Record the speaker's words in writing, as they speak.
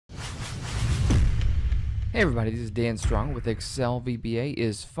Hey everybody, this is Dan Strong with Excel VBA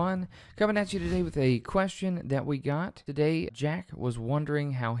is Fun, coming at you today with a question that we got. Today, Jack was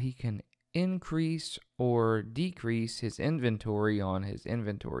wondering how he can increase or decrease his inventory on his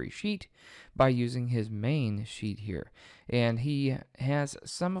inventory sheet by using his main sheet here. And he has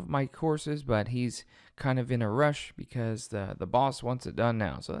some of my courses, but he's kind of in a rush because the boss wants it done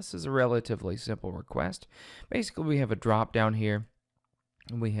now. So this is a relatively simple request. Basically, we have a drop down here.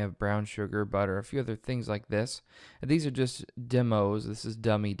 We have brown sugar, butter, a few other things like this. These are just demos. This is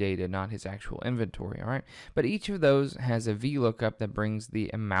dummy data, not his actual inventory, all right? But each of those has a VLOOKUP that brings the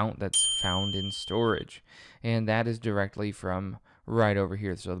amount that's found in storage. And that is directly from right over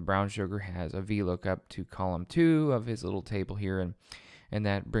here. So the brown sugar has a VLOOKUP to column 2 of his little table here, and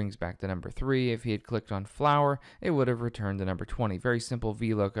that brings back the number 3. If he had clicked on flour, it would have returned the number 20. Very simple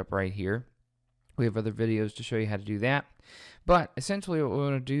VLOOKUP right here. We have other videos to show you how to do that. But essentially what we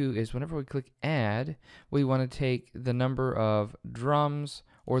want to do is whenever we click add, we want to take the number of drums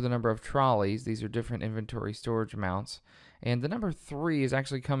or the number of trolleys. These are different inventory storage amounts. And the number 3 is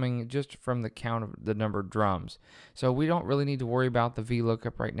actually coming just from the count of the number of drums. So we don't really need to worry about the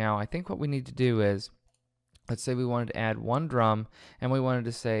VLOOKUP right now. I think what we need to do is, let's say we wanted to add 1 drum and we wanted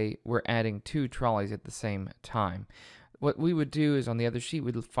to say we're adding 2 trolleys at the same time. What we would do is on the other sheet,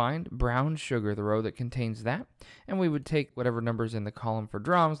 we'd find brown sugar, the row that contains that, and we would take whatever numbers in the column for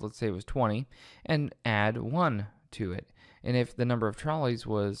drums, let's say it was 20, and add 1 to it. And if the number of trolleys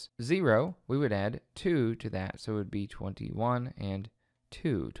was 0, we would add 2 to that, so it would be 21 and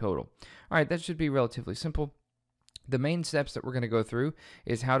 2 total. All right, that should be relatively simple. The main steps that we're going to go through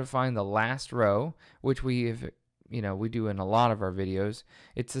is how to find the last row, which we do in a lot of our videos.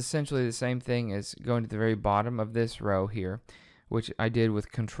 It's essentially the same thing as going to the very bottom of this row here, which I did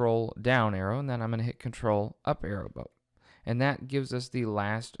with control down arrow, and then I'm going to hit control up arrow. And that gives us the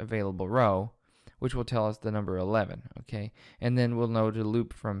last available row, which will tell us the number 11, okay? And then we'll know to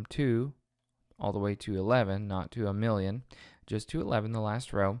loop from 2 all the way to 11, not to a million, just to 11, the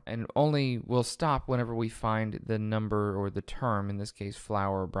last row. And only we'll stop whenever we find the number or the term, in this case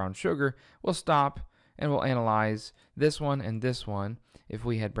flour or brown sugar. We'll stop and we'll analyze this one and this one if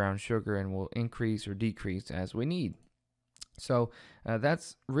we had brown sugar, and we'll increase or decrease as we need. So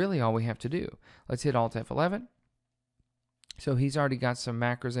that's really all we have to do. Let's hit Alt F11. So he's already got some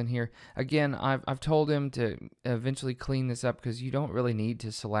macros in here. Again, I've told him to eventually clean this up because you don't really need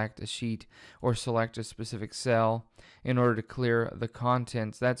to select a sheet or select a specific cell in order to clear the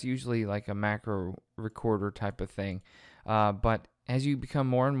contents. That's usually like a macro recorder type of thing. But as you become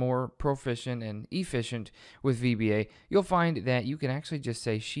more and more proficient and efficient with VBA, you'll find that you can actually just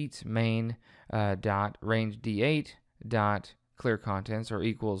say sheets main dot range D8 dot clear contents or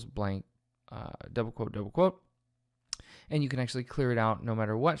equals blank double quote, and you can actually clear it out no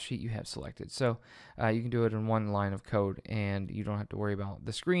matter what sheet you have selected. So you can do it in one line of code, and you don't have to worry about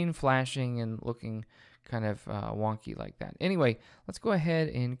the screen flashing and looking kind of wonky like that. Anyway, let's go ahead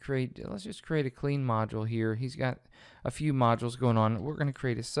and let's just create a clean module here. He's got a few modules going on. We're going to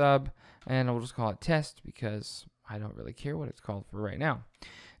create a sub, and we'll just call it test because I don't really care what it's called for right now.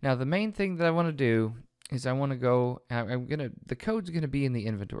 Now, the main thing that I want to do is I want to go, the code's going to be in the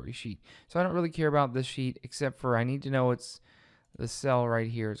inventory sheet. So I don't really care about this sheet except for I need to know it's the cell right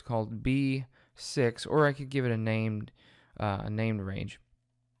here. It's called B6, or I could give it a named range.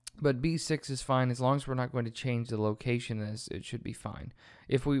 But B6 is fine as long as we're not going to change the location, as it should be fine.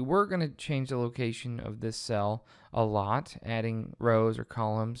 If we were going to change the location of this cell a lot, adding rows or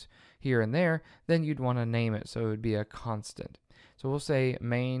columns here and there, then you'd want to name it so it would be a constant. So we'll say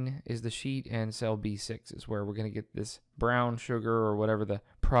main is the sheet and cell B6 is where we're going to get this brown sugar or whatever the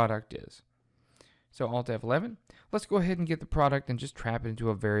product is. So Alt F11. Let's go ahead and get the product and just trap it into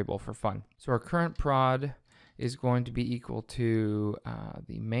a variable for fun. So our current prod is going to be equal to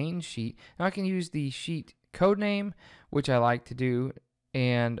the main sheet. Now I can use the sheet code name, which I like to do,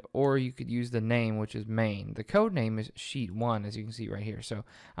 or you could use the name, which is main. The code name is sheet 1, as you can see right here. So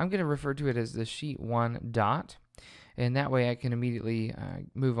I'm going to refer to it as the sheet 1 dot, and that way I can immediately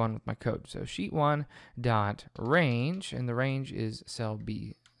move on with my code. So sheet 1 dot range, and the range is cell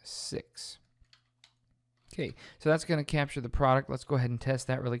B6. Okay, so that's going to capture the product. Let's go ahead and test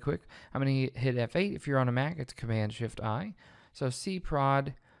that really quick. I'm going to hit F8. If you're on a Mac, it's Command-Shift-I. So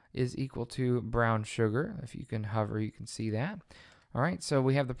cprod is equal to brown sugar. If you can hover, you can see that. All right, so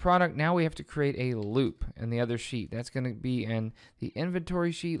we have the product. Now we have to create a loop in the other sheet. That's going to be in the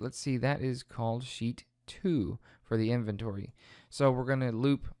inventory sheet. Let's see, that is called sheet 2 for the inventory. So we're going to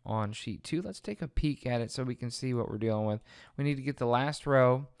loop on sheet 2. Let's take a peek at it so we can see what we're dealing with. We need to get the last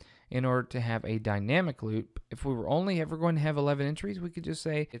row, in order to have a dynamic loop, if we were only ever going to have 11 entries, we could just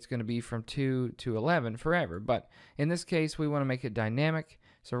say it's going to be from 2 to 11 forever. But in this case, we want to make it dynamic,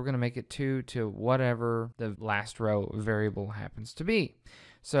 so we're going to make it 2 to whatever the last row variable happens to be.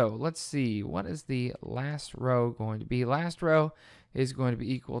 So let's see, what is the last row going to be? Last row is going to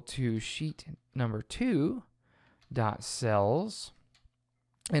be equal to sheet number 2 dot cells.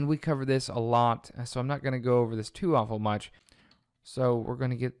 And we cover this a lot, so I'm not going to go over this too awful much. So we're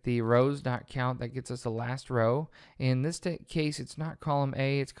going to get the rows.count. That gets us the last row. In this case, it's not column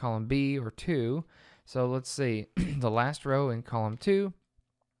A, it's column B or 2. So let's see, the last row in column 2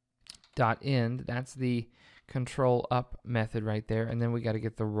 dot end, that's the control up method right there. And then we got to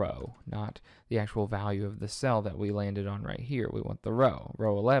get the row, not the actual value of the cell that we landed on right here. We want the row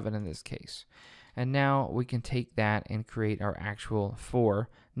 11 in this case. And now we can take that and create our actual for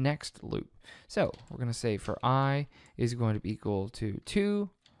next loop. So we're going to say for I is going to be equal to 2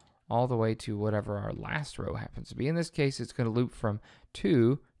 all the way to whatever our last row happens to be. In this case, it's going to loop from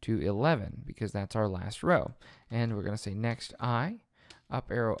 2 to 11 because that's our last row. And we're going to say next I,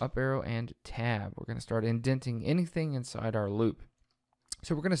 up arrow, and tab. We're going to start indenting anything inside our loop.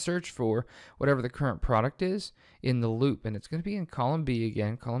 So we're going to search for whatever the current product is in the loop, and it's going to be in column B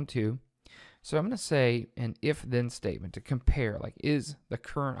again, column 2. So I'm going to say an if-then statement to compare, like, is the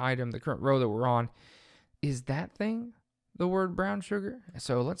current item, the current row that we're on, is that thing the word brown sugar?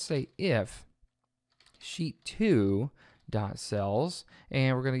 So let's say if sheet 2 dot cells,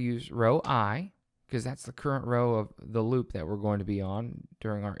 and we're going to use row I, because that's the current row of the loop that we're going to be on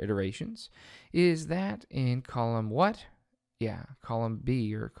during our iterations. Is that in column what? Yeah, column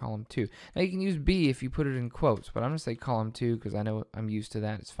B or column 2. Now you can use B if you put it in quotes, but I'm going to say column 2 because I know I'm used to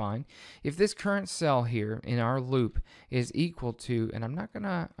that. It's fine. If this current cell here in our loop is equal to, and I'm not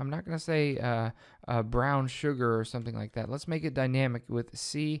gonna say brown sugar or something like that. Let's make it dynamic with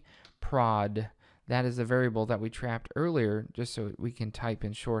C prod. That is the variable that we trapped earlier, just so we can type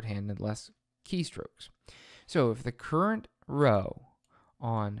in shorthand and less keystrokes. So if the current row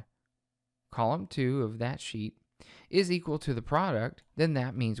on column 2 of that sheet is equal to the product, then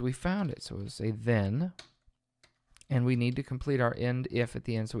that means we found it. So we'll say then, and we need to complete our end if at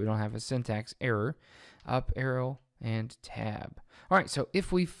the end so we don't have a syntax error, up arrow and tab. All right, so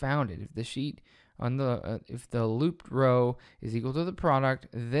if we found it, if the sheet on the if the looped row is equal to the product,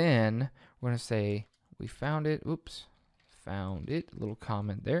 then we're going to say we found it. Oops, found it, little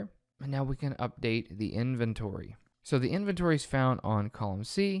comment there. And now we can update the inventory. So the inventory is found on column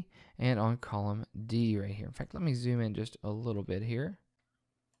C and on column D right here. In fact, let me zoom in just a little bit here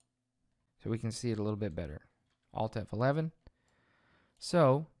so we can see it a little bit better. Alt F11.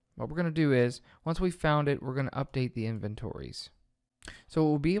 So what we're going to do is, once we found it, we're going to update the inventories. So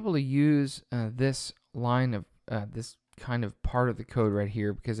we'll be able to use this line of this kind of part of the code right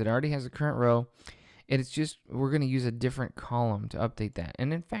here because it already has a current row. And it's just, we're going to use a different column to update that.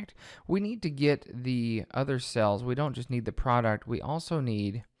 And in fact, we need to get the other cells. We don't just need the product. We also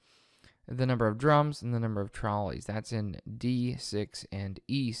need the number of drums and the number of trolleys. That's in D6 and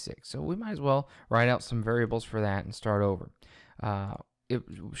E6. So we might as well write out some variables for that and start over. It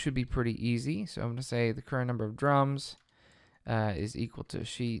should be pretty easy. So I'm going to say the current number of drums is equal to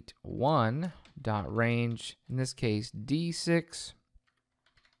sheet 1 dot range, in this case D6.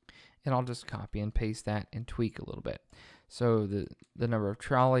 And I'll just copy and paste that and tweak a little bit. So the number of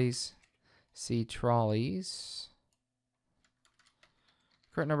trolleys, C trolleys.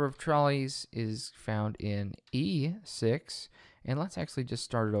 Current number of trolleys is found in E6. And let's actually just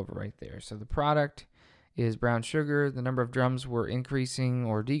start it over right there. So the product is brown sugar. The number of drums we're increasing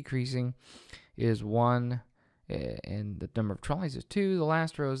or decreasing is 1. And the number of trolleys is 2. The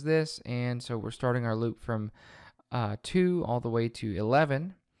last row is this. And so we're starting our loop from 2 all the way to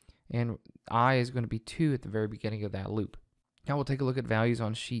 11. And I is going to be 2 at the very beginning of that loop. Now we'll take a look at values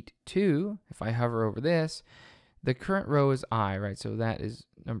on sheet 2. If I hover over this, the current row is I, right? So that is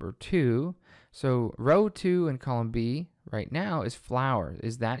number 2. So row 2 in column B right now is flour.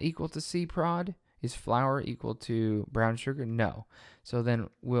 Is that equal to C prod? Is flour equal to brown sugar? No. So then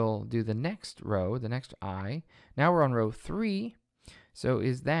we'll do the next row, the next I. Now we're on row 3. So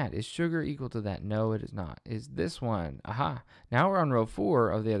is sugar equal to that? No, it is not. Is this one? Aha. Now we're on row 4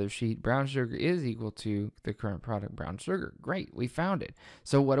 of the other sheet. Brown sugar is equal to the current product, brown sugar. Great, we found it.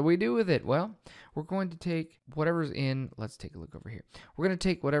 So what do we do with it? Well, we're going to take whatever's in, let's take a look over here. We're going to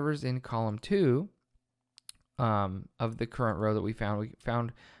take whatever's in column 2 of the current row that we found. We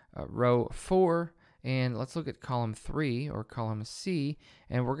found row 4, and let's look at column 3 or column C,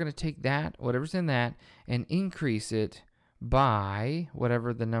 and we're going to take that, whatever's in that, and increase it by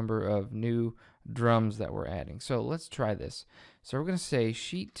whatever the number of new drums that we're adding. So let's try this. So we're going to say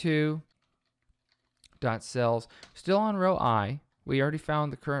sheet 2 dot cells, still on row I. We already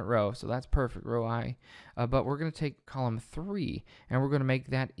found the current row, so that's perfect, row I. But we're going to take column 3, and we're going to make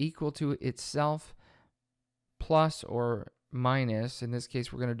that equal to itself plus or minus. In this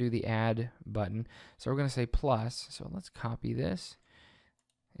case, we're going to do the add button. So we're going to say plus. So let's copy this.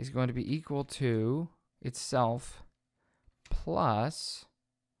 Is going to be equal to itself plus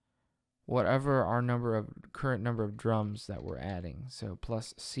whatever our current number of drums that we're adding. So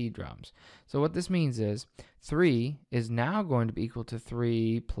plus C drums. So what this means is 3 is now going to be equal to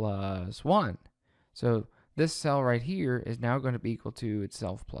 3 plus 1. So this cell right here is now going to be equal to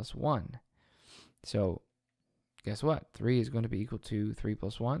itself plus 1. So guess what? 3 is going to be equal to 3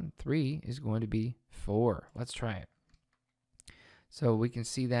 plus 1. 3 is going to be 4. Let's try it. So we can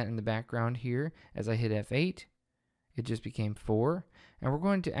see that in the background here. As I hit F8, it just became 4. And we're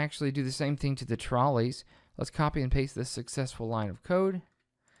going to actually do the same thing to the trolleys. Let's copy and paste this successful line of code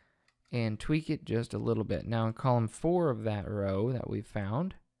and tweak it just a little bit. Now in column 4 of that row that we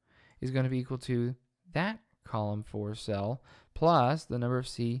found is going to be equal to that column 4 cell plus the number of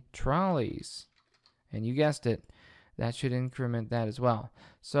C trolleys. And you guessed it, that should increment that as well.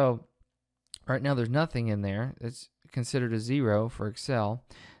 So right now there's nothing in there. It's considered a 0 for Excel.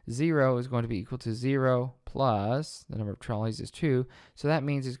 0 is going to be equal to 0 plus the number of trolleys is 2. So that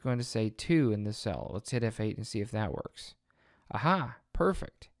means it's going to say 2 in this cell. Let's hit F8 and see if that works. Aha,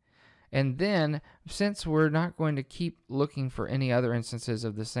 perfect. And then, since we're not going to keep looking for any other instances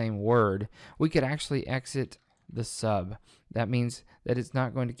of the same word, we could actually exit the sub. That means that it's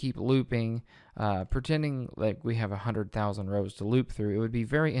not going to keep looping, pretending like we have 100,000 rows to loop through. It would be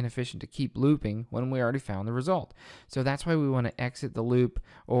very inefficient to keep looping when we already found the result. So that's why we want to exit the loop,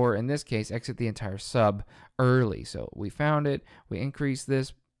 or in this case, exit the entire sub early. So we found it, we increase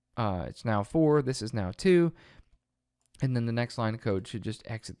this, it's now 4, this is now 2, and then the next line of code should just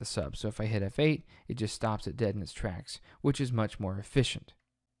exit the sub. So if I hit F8, it just stops it dead in its tracks, which is much more efficient.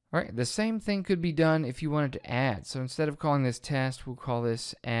 All right, the same thing could be done if you wanted to add. So instead of calling this test, we'll call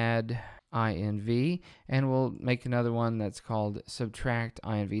this add INV, and we'll make another one that's called subtract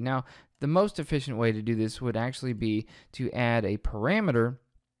INV. Now, the most efficient way to do this would actually be to add a parameter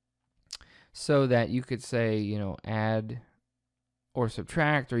so that you could say, you know, add or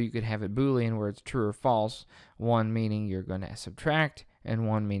subtract, or you could have it Boolean where it's true or false, 1 meaning you're going to subtract and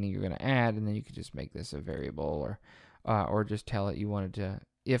 1 meaning you're going to add, and then you could just make this a variable, or just tell it you wanted to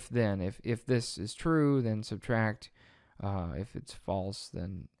if this is true, then subtract, if it's false,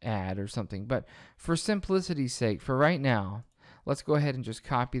 then add or something. But for simplicity's sake, for right now, let's go ahead and just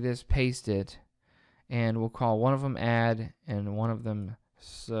copy this, paste it, and we'll call one of them add and one of them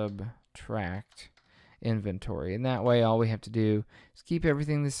subtract inventory. And that way all we have to do is keep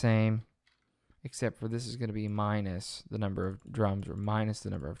everything the same, except for this is going to be minus the number of drums or minus the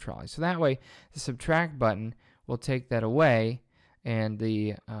number of trolleys. So that way the subtract button will take that away, and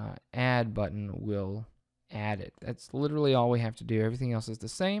the add button will add it. That's literally all we have to do. Everything else is the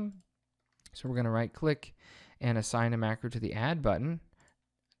same. So we're going to right click and assign a macro to the add button.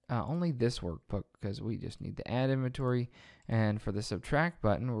 Only this workbook, because we just need the add inventory. And for the subtract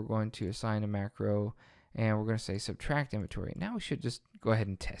button, we're going to assign a macro, and we're going to say subtract inventory. Now we should just go ahead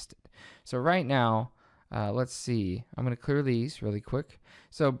and test it. So right now, let's see. I'm going to clear these really quick.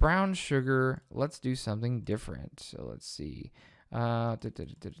 So brown sugar, let's do something different. So let's see.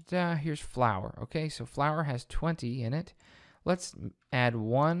 Here's flour. Okay, so flour has 20 in it. Let's add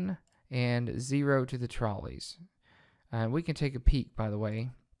 1 and 0 to the trolleys. And we can take a peek, by the way.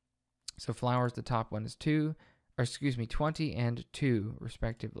 So flour is the top one, is 20 and 2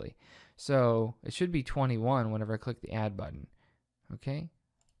 respectively. So it should be 21 whenever I click the add button. Okay,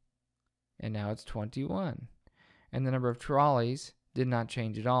 and now it's 21. And the number of trolleys did not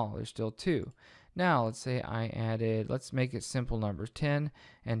change at all. There's still 2. Now, let's say I added, let's make it simple numbers, 10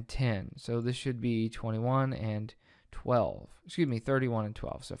 and 10. So this should be 21 and 12. Excuse me, 31 and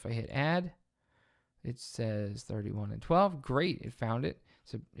 12. So if I hit add, it says 31 and 12. Great, it found it.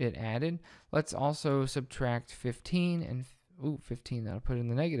 So it added. Let's also subtract 15 and 15. That'll put it in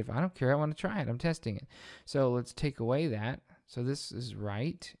the negative. I don't care. I want to try it. I'm testing it. So let's take away that. So this is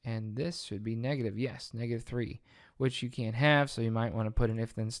right, and this should be negative. Yes, -3, which you can't have. So you might want to put an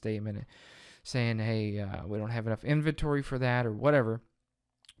if-then statement saying, hey, we don't have enough inventory for that or whatever.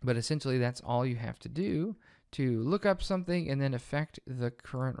 But essentially, that's all you have to do to look up something and then affect the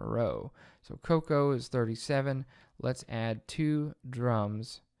current row. So cocoa is 37. Let's add 2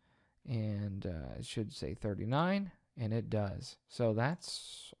 drums, and it should say 39, and it does. So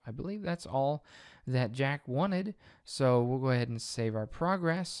I believe that's all that Jack wanted. So we'll go ahead and save our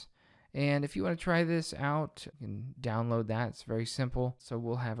progress, And if you want to try this out, you can download that. It's very simple. So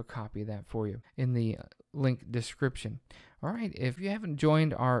we'll have a copy of that for you in the link description. All right, if you haven't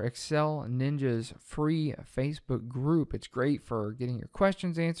joined our Excel Ninjas free Facebook group, it's great for getting your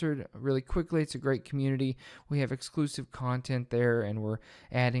questions answered really quickly. It's a great community. We have exclusive content there, and we're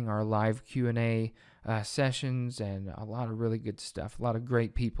adding our live Q&A sessions and a lot of really good stuff. A lot of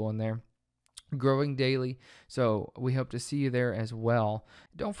great people in there. Growing daily, so we hope to see you there as well.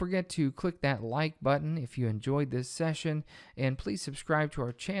 Don't forget to click that like button if you enjoyed this session, and please subscribe to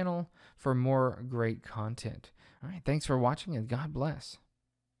our channel for more great content. All right, thanks for watching, and God bless.